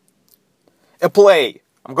a play.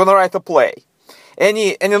 I'm gonna write a play.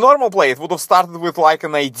 Any normal play, it would have started with like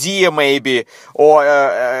an idea maybe, or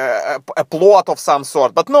a plot of some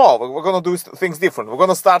sort. But no, we're gonna do things different. We're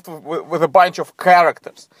gonna start with a bunch of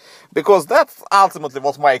characters. Because that's ultimately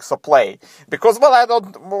what makes a play. Because,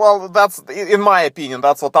 that's, in my opinion,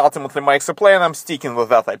 that's what ultimately makes a play, and I'm sticking with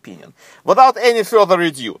that opinion. Without any further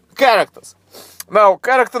ado, characters. Now,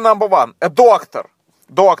 character number one, a doctor.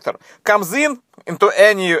 Doctor comes into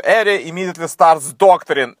any area, immediately starts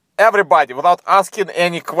doctoring everybody without asking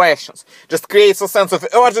any questions. Just creates a sense of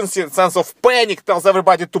urgency, a sense of panic, tells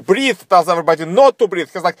everybody to breathe, tells everybody not to breathe.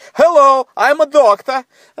 He's like, hello, I'm a doctor.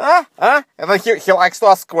 And then he likes to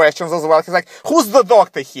ask questions as well. He's like, who's the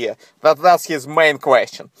doctor here? That's his main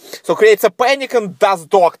question. So creates a panic and does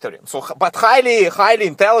doctoring. So, but highly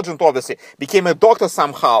intelligent, obviously, became a doctor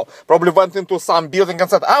somehow. Probably went into some building and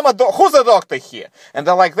said, who's the doctor here? And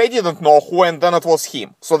they're like, they didn't know who, and then it was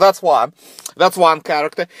him. So that's one. That's one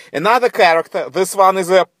character. Another character, this one is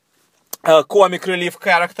a comic relief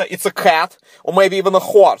character. It's a cat, or maybe even a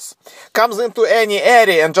horse. Comes into any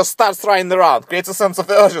area and just starts running around. Creates a sense of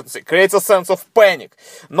urgency. Creates a sense of panic.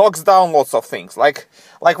 Knocks down lots of things. Like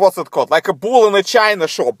what's it called? Like a bull in a china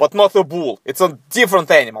shop, but not a bull. It's a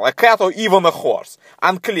different animal. A cat or even a horse.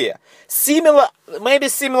 Unclear. Maybe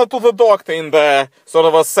similar to the doctor in the sort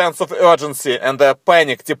of a sense of urgency and the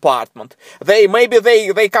panic department. They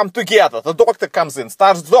come together. The doctor comes in,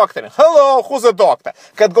 starts doctoring. Hello, who's a doctor?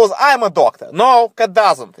 Cat goes, I'm a doctor. No, cat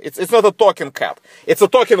doesn't. It's not a talking cat. It's a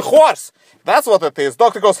talking horse. That's what it is.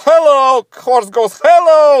 Doctor goes, hello. Horse goes,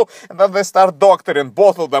 hello. And then they start doctoring,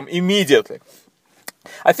 both of them, immediately.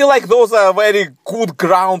 I feel like those are very good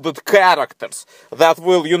grounded characters that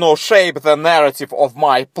will, shape the narrative of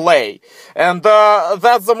my play. And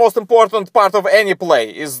that's the most important part of any play,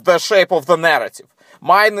 is the shape of the narrative.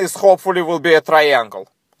 Mine is hopefully will be a triangle.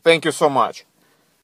 Thank you so much.